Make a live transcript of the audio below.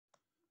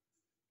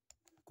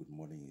Good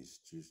morning. It's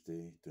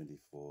Tuesday, 20th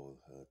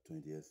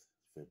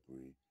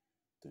February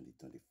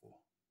 2024.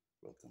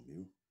 Welcome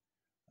you.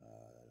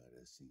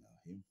 Let us sing our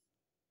hymn.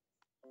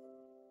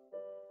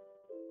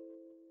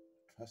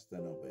 Trust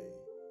and obey.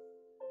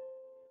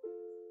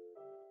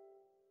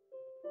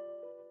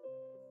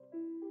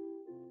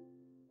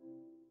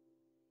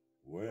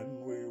 When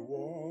we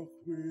walk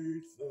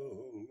with the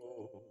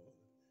Lord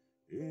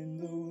in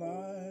the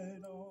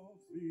light of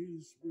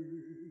His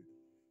word,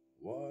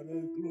 what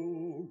a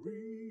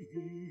glory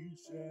He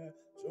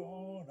sheds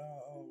on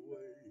our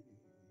way.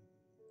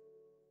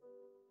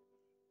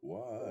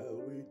 While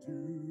we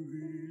do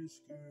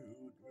His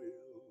good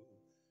will,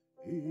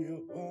 He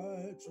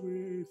abides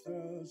with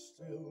us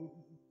still,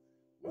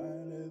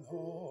 while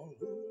all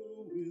who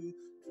will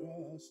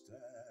trust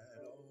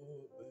and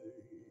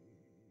obey.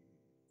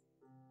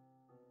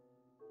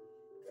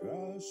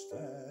 Trust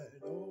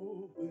and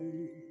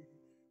obey,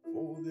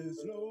 for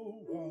there's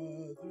no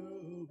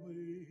other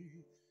way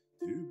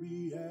to be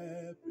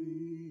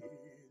happy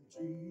in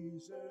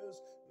Jesus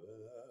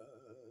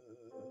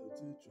but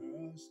to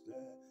trust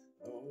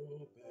and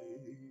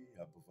obey.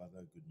 Abba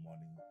Father, good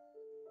morning.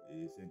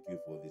 Thank you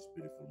for this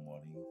beautiful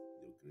morning.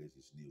 Your grace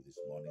is new this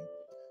morning.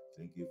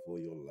 Thank you for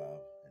your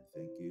love, and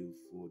thank you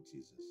for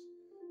Jesus,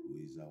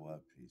 who is our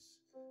peace.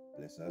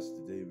 Bless us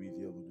today with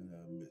your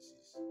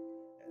mercies,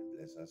 and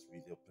bless us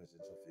with your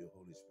presence of your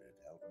Holy Spirit.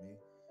 Help me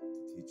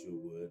to teach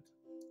your word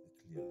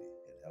clearly,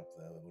 and help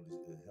the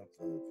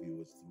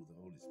viewers through the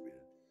Holy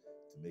Spirit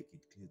to make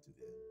it clear to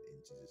them. In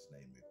Jesus'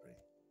 name we pray.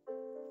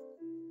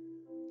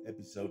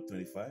 Episode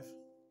 35.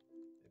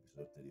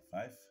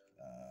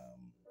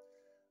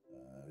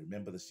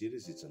 Remember the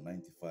series? It's a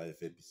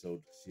 95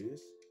 episode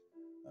series.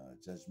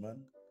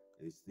 Judgment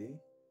is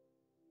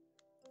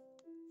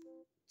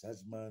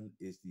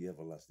the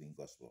everlasting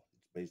gospel.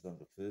 It's based on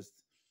the first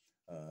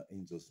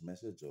angel's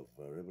message of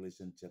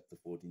Revelation chapter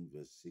 14,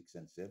 verse 6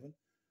 and 7.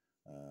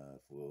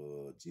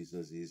 For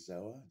Jesus is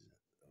our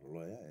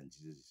lawyer and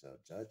Jesus is our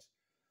judge.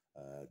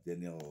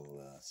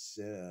 Daniel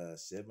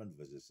 7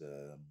 verses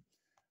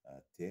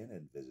 10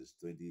 and verses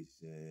 22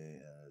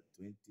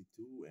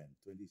 and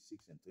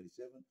 26 and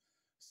 27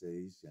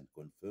 says and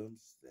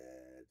confirms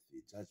that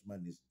the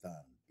judgment is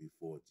done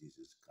before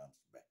Jesus comes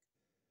back.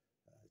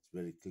 It's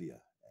very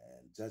clear.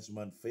 And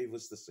judgment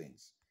favors the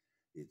saints.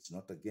 It's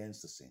not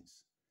against the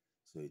saints.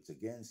 So it's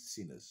against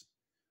sinners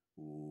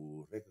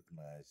who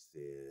recognize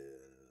their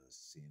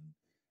sin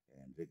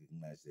and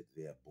recognize that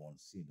they are born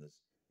sinners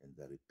and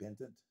they're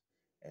repentant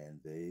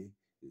and they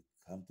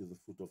come to the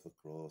foot of the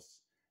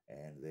cross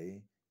and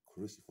they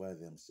crucify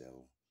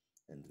themselves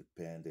and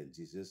repent, and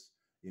Jesus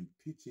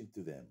imputes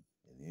into them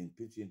and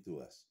imputes into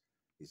us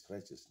His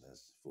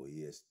righteousness, for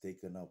He has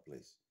taken our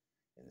place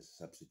and is a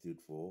substitute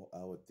for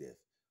our death,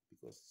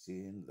 because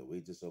sin, the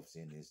wages of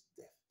sin is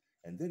death.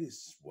 And that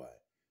is why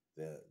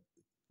the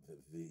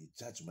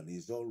judgment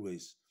is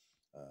always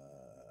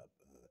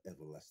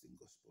everlasting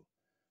gospel.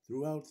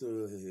 Throughout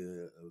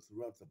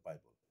the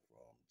Bible,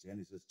 from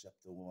Genesis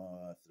chapter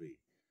 3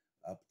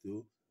 up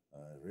to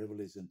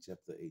Revelation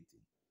chapter 18,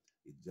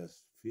 it's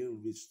just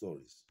filled with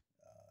stories.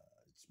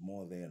 It's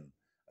more than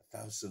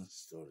 1,000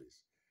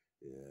 stories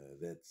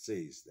that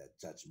says that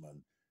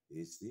judgment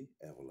is the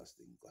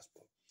everlasting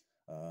gospel.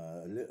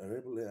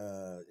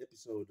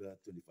 Episode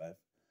 25.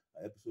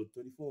 Episode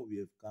 24, we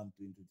have come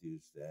to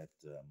introduce that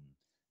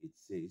it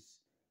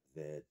says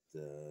that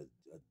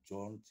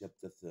John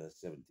chapter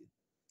 17.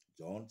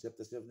 John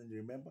chapter 17,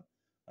 remember?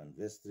 And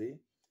verse 3.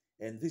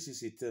 And this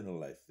is eternal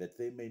life, that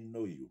they may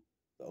know you,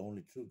 the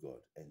only true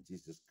God, and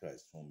Jesus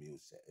Christ whom you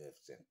have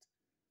sent.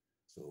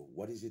 So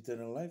what is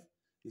eternal life?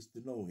 Is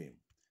to know Him.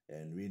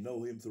 And we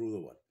know Him through the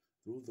what?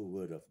 Through the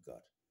word of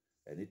God.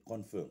 And it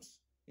confirms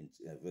in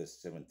verse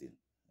 17.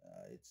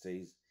 It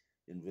says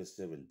in verse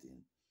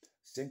 17,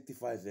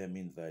 sanctify them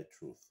in thy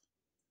truth.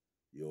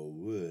 Your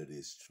word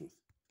is truth.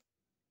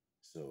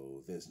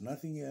 So there's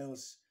nothing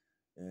else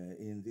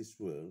in this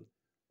world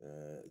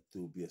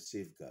to be a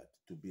safeguard,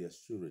 to be a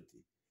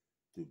surety,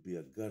 to be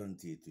a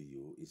guarantee to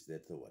you is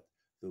that the what?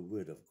 The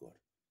word of God.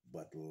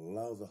 But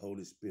allow the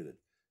Holy Spirit,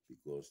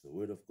 because the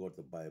word of God,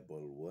 the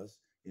Bible, was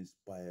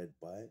inspired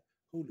by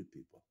holy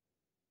people.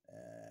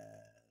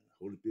 And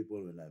holy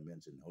people, when I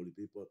mention holy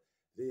people,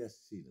 they are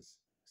sinners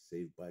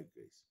saved by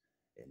grace.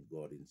 And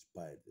God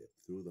inspired them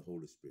through the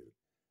Holy Spirit.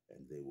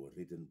 And they were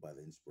written by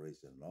the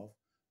inspiration of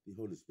the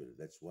Holy Spirit.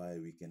 That's why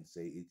we can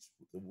say it's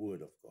the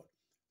word of God.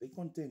 They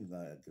contain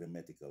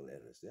grammatical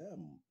errors. There are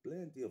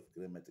plenty of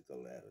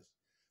grammatical errors.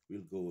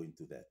 We'll go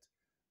into that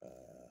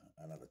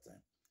another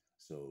time.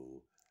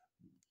 So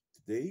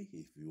today,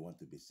 if you want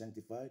to be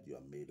sanctified, you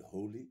are made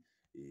holy,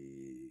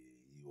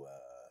 you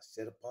are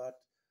set apart,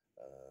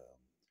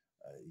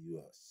 you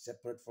are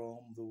separate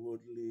from the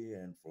worldly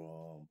and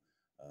from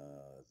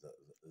the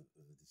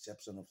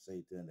deception of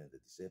Satan and the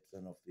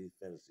deception of the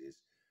Pharisees.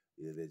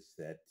 It is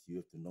that you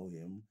have to know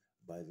Him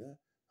by the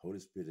Holy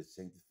Spirit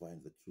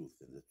sanctifying the truth,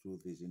 and the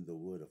truth is in the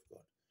Word of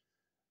God.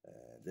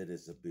 That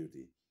is the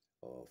beauty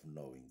of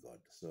knowing God.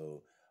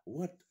 So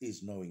what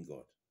is knowing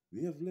God?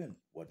 We have learned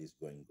what is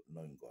going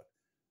knowing God.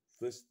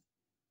 First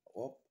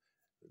up,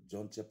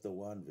 John chapter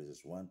 1,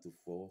 verses 1 to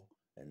 4,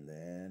 and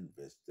then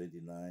verse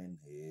 29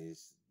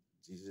 is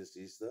Jesus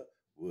is the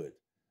Word,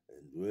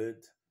 and Word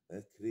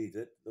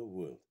created the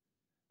world.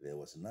 There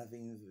was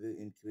nothing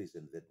in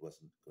creation that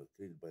wasn't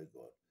created by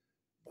God,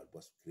 but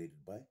was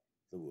created by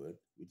the Word,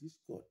 which is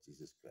God,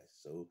 Jesus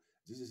Christ. So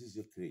Jesus is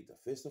your creator.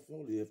 First of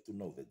all, you have to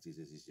know that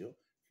Jesus is your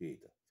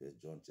creator.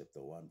 First John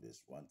chapter 1,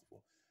 verse 1 to 4.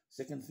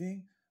 Second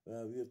thing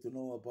we have to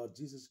know about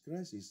Jesus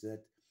Christ is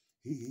that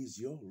he is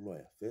your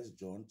lawyer. First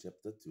John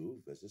chapter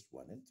 2, verses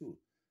 1 and 2.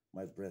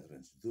 My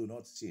brethren, do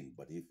not sin,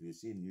 but if you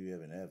sin, you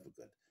have an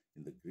advocate.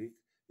 In the Greek,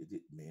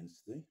 it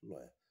means the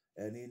lawyer.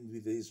 And in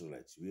with the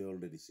Israelites, we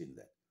already seen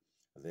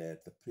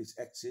that the priest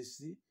acts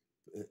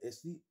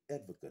as the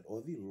advocate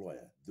or the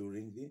lawyer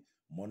during the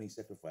morning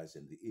sacrifice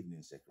and the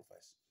evening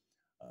sacrifice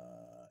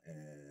and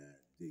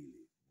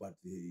daily. But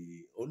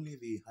only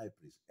the high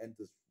priest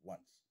enters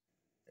once,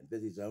 and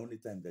that is the only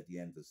time that he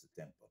enters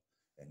the temple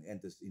and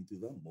enters into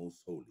the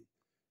most holy.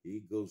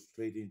 He goes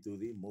straight into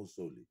the most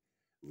holy,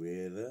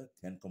 where the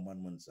Ten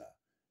Commandments are,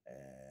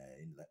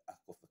 in the Ark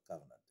of the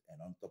Covenant,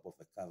 and on top of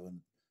the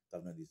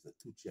covenant is the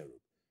two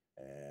cherub,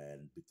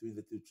 and between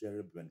the two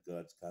cherub, when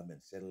God comes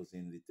and settles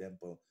in the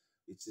temple,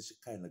 it's just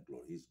a kind of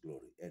glory, His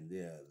glory, and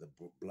there the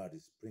blood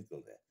is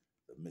sprinkled there.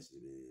 The mercy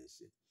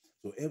is it.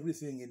 So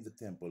everything in the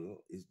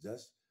temple is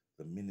just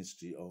the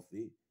ministry of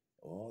the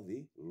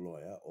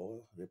lawyer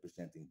or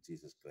representing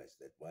Jesus Christ.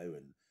 That's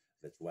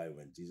why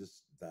when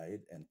Jesus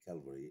died and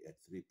Calvary at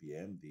 3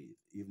 p.m., the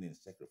evening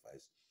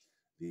sacrifice,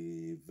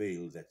 the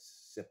veil that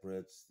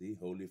separates the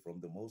holy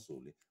from the most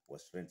holy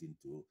was rent in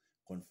two,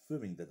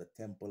 confirming that the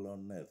temple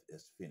on earth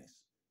is finished.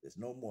 There's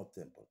no more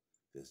temple.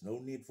 There's no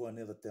need for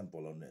another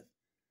temple on earth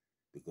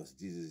because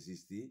Jesus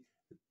is the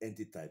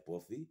antitype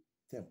of the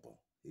temple.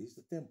 He is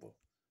the temple.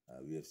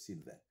 We have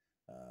seen that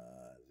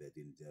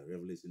in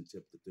Revelation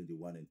chapter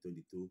 21 and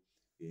 22,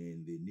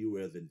 in the new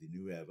earth and the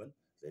new heaven,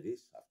 that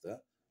is, after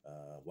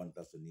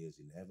 1,000 years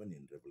in heaven,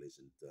 in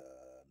Revelation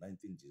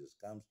 19, Jesus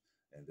comes,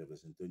 and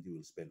Revelation 20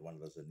 will spend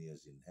 1,000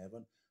 years in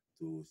heaven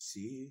to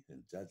see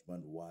in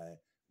judgment why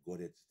God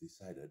has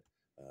decided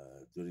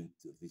during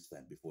this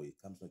time, before He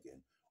comes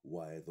again,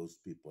 why those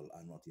people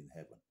are not in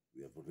heaven.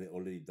 We have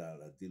already done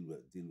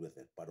deal with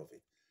that part of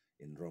it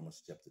in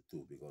Romans chapter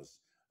 2, because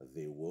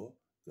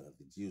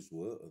the Jews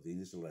the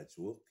Israelites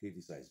were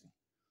criticizing,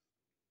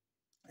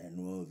 and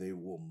they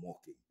were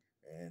mocking,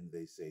 and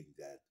they saying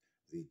that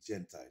the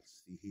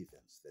Gentiles, the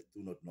heathens that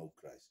do not know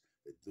Christ,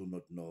 that do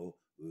not know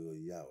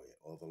Yahweh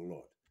or the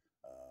Lord,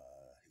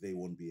 they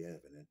won't be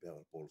heaven. And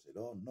Paul said,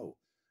 "Oh no,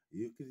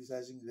 you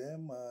criticizing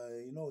them.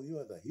 You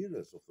are the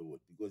hearers of the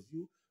word, because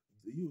you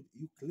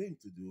claim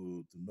to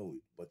know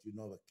it, but you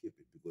never keep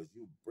it because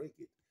you break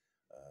it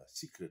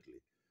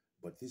secretly.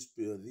 But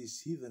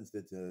these heathens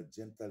that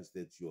Gentiles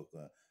that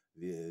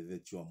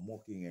you are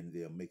mocking, and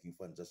they are making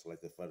fun, just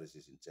like the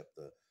Pharisees in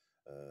chapter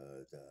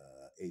the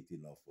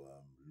 18 of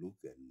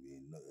Luke, and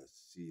we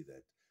see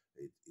that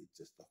it's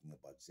just talking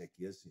about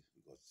Zacchaeus,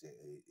 because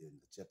in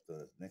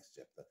the next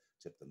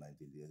chapter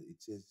 19,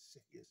 it says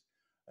Zacchaeus.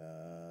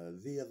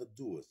 They are the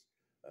doers.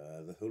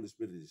 The Holy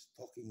Spirit is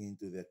talking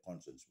into their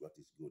conscience what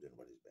is good and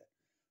what is bad.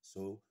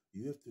 So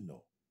you have to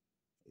know,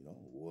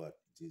 what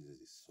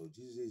Jesus is. So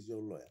Jesus is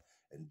your lawyer.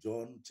 And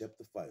John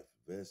chapter 5,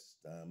 verse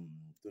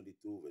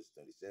 22, verse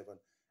 27,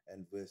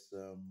 and verse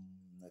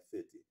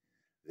 30,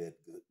 that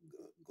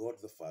God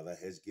the Father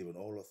has given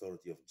all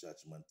authority of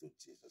judgment to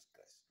Jesus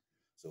Christ.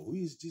 So who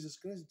is Jesus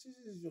Christ?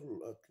 Jesus is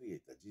your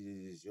creator.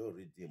 Jesus is your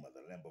redeemer,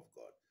 the Lamb of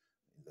God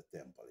in the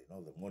temple,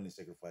 the morning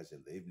sacrifice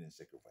and the evening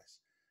sacrifice.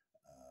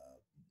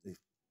 If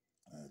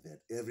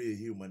that every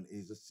human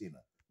is a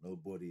sinner,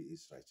 nobody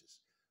is righteous.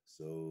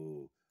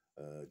 So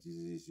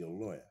Jesus is your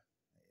lawyer,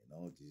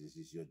 Jesus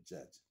is your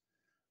judge.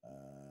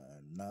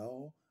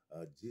 Now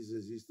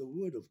Jesus is the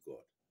Word of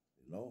God,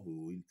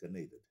 who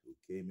incarnated, who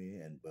came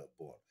in and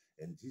born.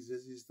 And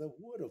Jesus is the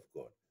Word of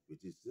God,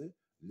 which is the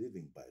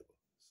living Bible.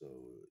 So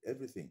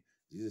everything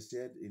Jesus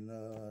said in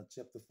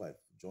chapter 5,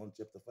 John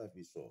chapter 5,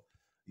 we saw,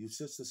 you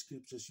search the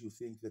scriptures, you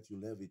think that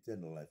you'll have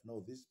eternal life.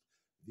 No,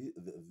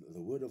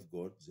 the Word of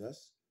God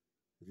just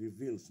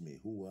reveals me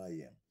who I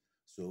am.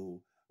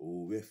 So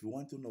if you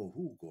want to know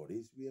who God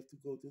is, we have to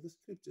go to the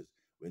scriptures.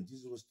 When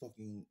Jesus was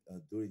talking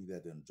during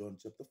that in John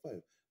chapter 5,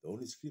 the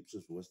only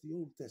scriptures was the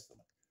Old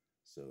Testament.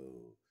 So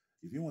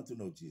if you want to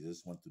know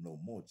Jesus, want to know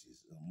more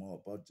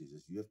about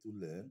Jesus, you have to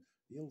learn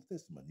the Old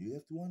Testament. You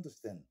have to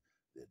understand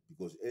that,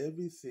 because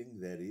everything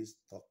that is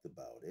talked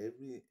about,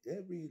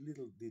 every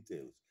little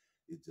details,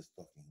 is just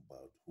talking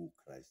about who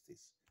Christ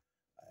is.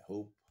 I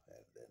hope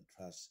and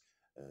trust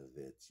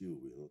that you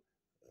will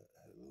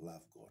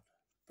love God.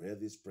 Pray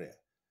this prayer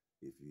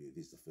if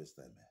this is the first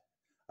time.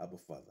 Abba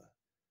Father,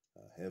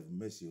 have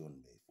mercy on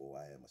me, for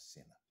I am a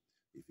sinner.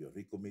 If you're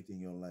recommitting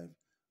your life,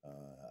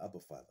 Abba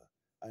Father,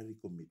 I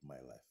recommit my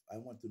life. I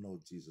want to know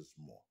Jesus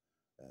more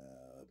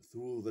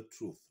through the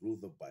truth, through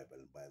the Bible,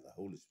 and by the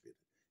Holy Spirit.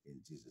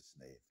 In Jesus'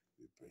 name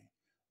we pray.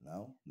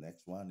 Now,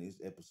 next one is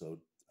episode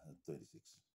 26. politics.